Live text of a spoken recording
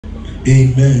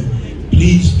Amen.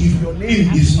 Please, if your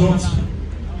name is not,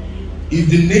 if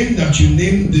the name that you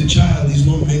named the child is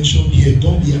not mentioned here,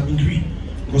 don't be angry.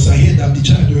 Because I hear that the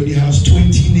child already has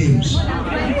 20 names.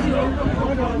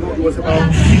 It was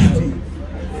about 50.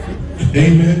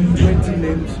 Amen. 20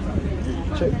 names.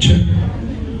 Check.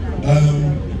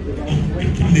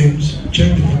 Names.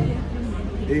 Check them.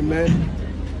 Amen.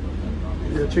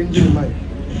 You're changing your mind.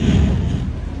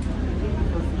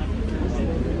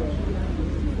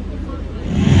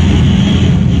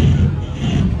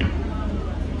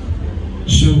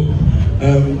 So,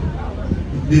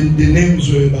 the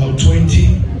names were about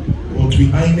 20, but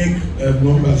with INEC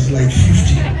numbers like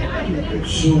 50.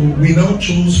 So we now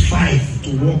chose 5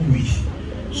 to work with.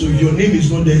 So if your name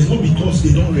is not there, it's not because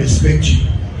they don't respect you.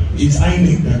 It's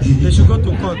INEC that did it. They should go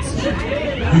to court.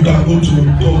 You can go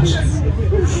to court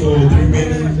for the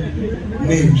remaining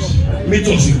names. Meet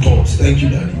us in court. Thank you,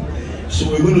 Daddy. So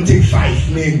we're going to take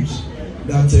 5 names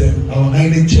that our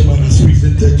INEC chairman has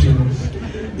presented to us.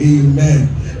 Amen.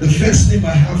 The first name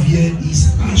I have here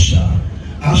is Asher.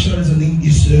 Asher is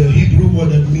a Hebrew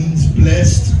word that means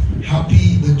blessed,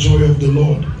 happy, the joy of the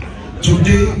Lord.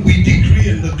 Today we decree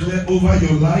and declare over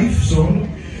your life, son,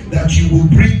 that you will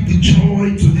bring the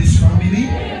joy to this family.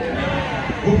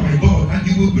 Oh my God, and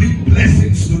you will bring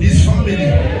blessings to this family.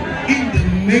 In the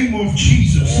name of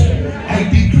Jesus, I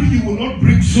decree you will not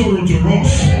bring sorrow to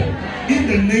us. In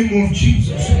the name of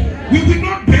Jesus, we will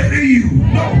not bury you.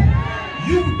 No.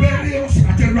 You bury us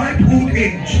at a ripe old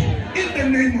age. In the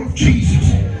name of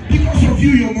Jesus. Because of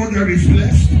you, your mother is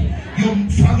blessed. Your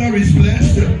father is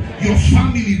blessed. Your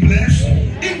family blessed.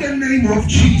 In the name of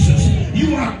Jesus.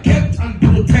 You are kept and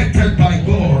protected by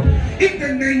God. In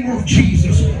the name of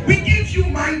Jesus. We give you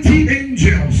mighty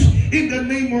angels. In the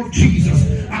name of Jesus.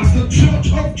 As the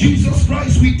church of Jesus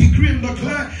Christ, we decree and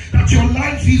declare that your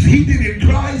life is hidden in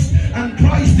Christ and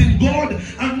Christ in God,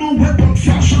 and no weapon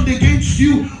fashioned against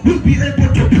you will be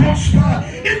able to prosper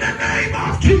in the name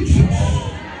of Jesus.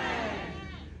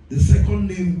 The second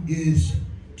name is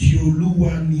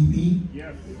Tioluwanimi,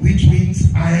 which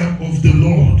means I am of the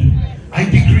Lord. I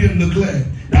decree and declare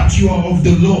that you are of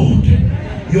the Lord.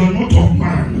 You are not of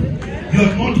man. You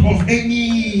are not of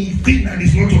anything that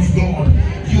is not of God.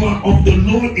 You are of the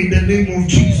Lord in the name of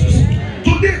Jesus.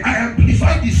 Today I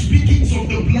amplify the speakings of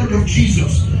the blood of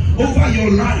Jesus over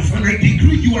your life, and I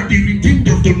decree you are the redeemed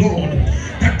of the Lord.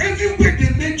 That everywhere they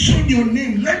mention your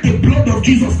name, let the blood of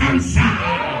Jesus answer.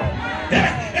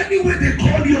 Anywhere they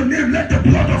call your name, let the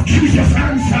blood of Jesus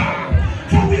answer.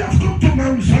 For we have come to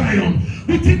Mount Zion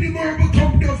with innumerable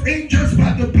company of angels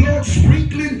by the blood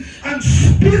sprinkling and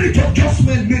spirit of just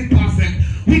men made perfect.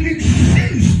 We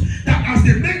insist that as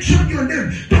they mention your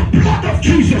name, the blood of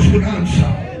Jesus will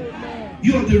answer.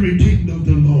 You are the redeemed of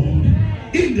the Lord.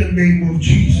 In the name of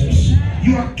Jesus.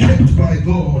 You are kept by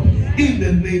God. In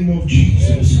the name of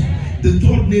Jesus. The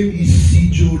third name is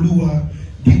Sijolua,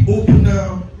 the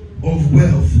opener of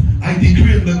wealth. I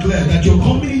decree and declare that you're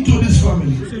coming into this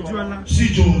family.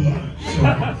 Sijola.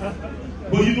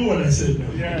 But you know what I said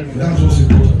now. That's what's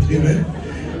important. Amen.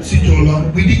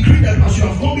 Sijola. We decree that as you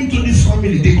have come into this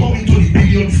family, they come into the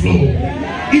billion flow.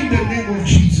 In the name of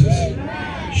Jesus.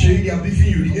 Shady, I'm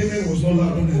beefing you. The amen was not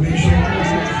loud on the nation.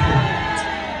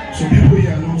 So people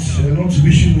here are not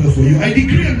wishing well for you. I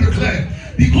decree and declare,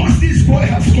 because this boy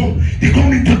has come, they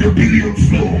come into the billion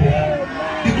flow.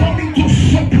 They come into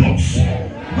surplus.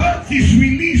 Wealth is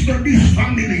released on this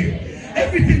family.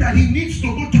 Everything that he needs to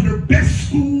go to the best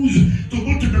schools, to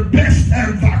go to the best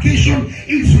vacation,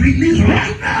 is released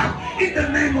right now in the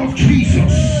name of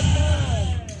Jesus.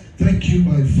 Thank you,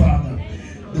 my Father.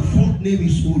 The fourth name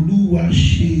is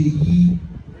Oluwaseyi.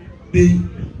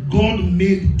 God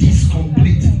made this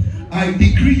complete. I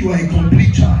decree you are a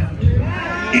complete child.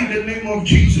 In the name of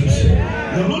Jesus. You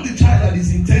are not the child that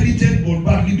is intelligent but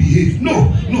badly behaved.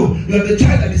 No. You are the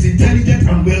child that is intelligent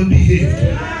and well behaved.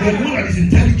 You are the one that is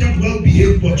intelligent, well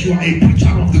behaved, but you are a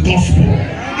preacher of the gospel.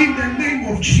 In the name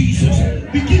of Jesus,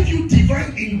 we give you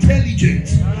divine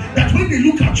intelligence. That when they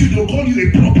look at you, they'll call you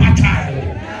a proper child.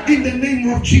 In the name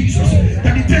of Jesus,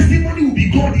 that the testimony will be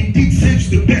God indeed saves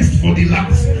the best for the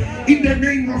last. In the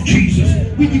name of Jesus,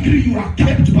 we decree you are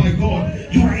kept by God.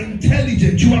 You are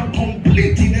intelligent. You are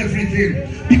complete in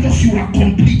everything because you are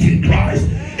complete in Christ.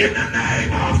 In the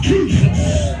name of Jesus.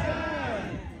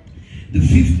 The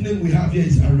fifth name we have here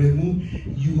is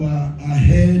Aremu. You are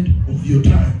ahead of your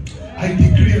time. I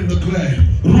decree and declare,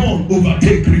 run,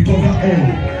 overtake, recover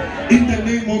all. In the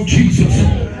name of Jesus.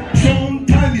 Some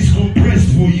time is compressed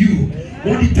for you.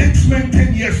 What it takes men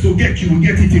 10 years to get, you will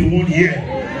get it in 1 year.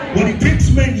 What it takes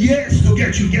men years to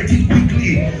get, you get it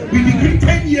quickly. We decree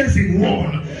 10 years in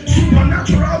 1.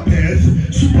 Supernatural birth,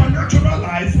 supernatural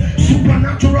life,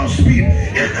 supernatural speed.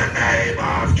 In the name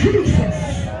of Jesus.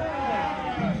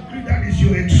 That is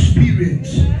your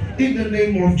experience. In the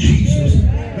name of Jesus.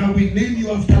 Now we name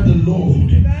you after the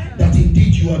Lord. That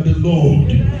indeed you are the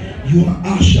Lord. You are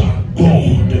Asher,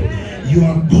 God. You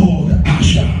are God,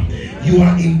 Asher. You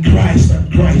are in Christ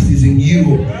and Christ is in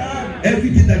you.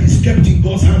 Everything that is kept in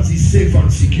God's hands is safe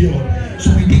and secure. So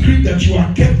we decree that you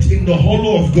are kept in the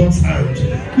hollow of God's hand.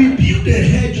 We build a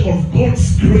hedge of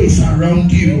God's grace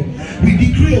around you. We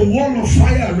decree a wall of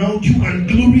fire around you and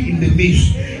glory in the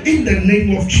midst. In the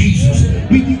name of Jesus.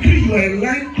 We decree you are a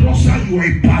line crosser, you are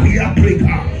a barrier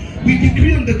breaker. We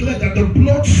decree and declare that the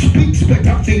blood speaks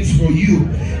better things for you.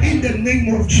 In the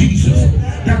name of Jesus.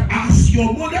 That as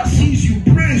your mother sees you,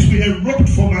 praise will erupt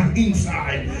from her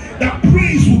inside. That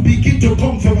praise will begin to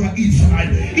come from her inside.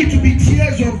 It will be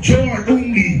tears of joy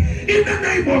only. In the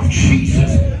name of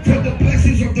Jesus. For the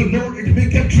blessings of the Lord, it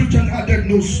maketh rich and addeth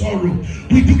no sorrow.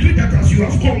 We decree that as you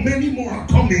have come, many more are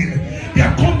coming. They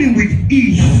are coming with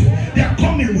ease. They are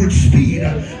coming with speed.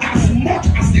 As much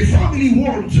as the family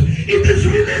wants, it is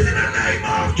released in the name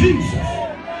of Jesus.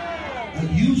 And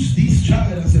use this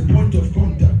child as a point of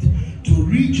contact to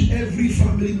reach every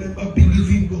family member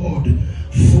believing God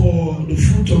for the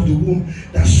fruit of the womb,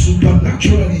 that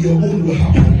supernaturally your own will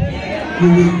happen.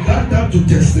 We will gather to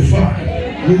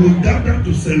testify. We will gather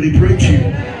to celebrate you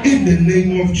in the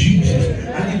name of Jesus.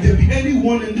 And if there be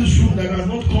anyone in this room that has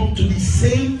not come to the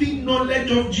saving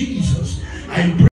knowledge of Jesus, I pray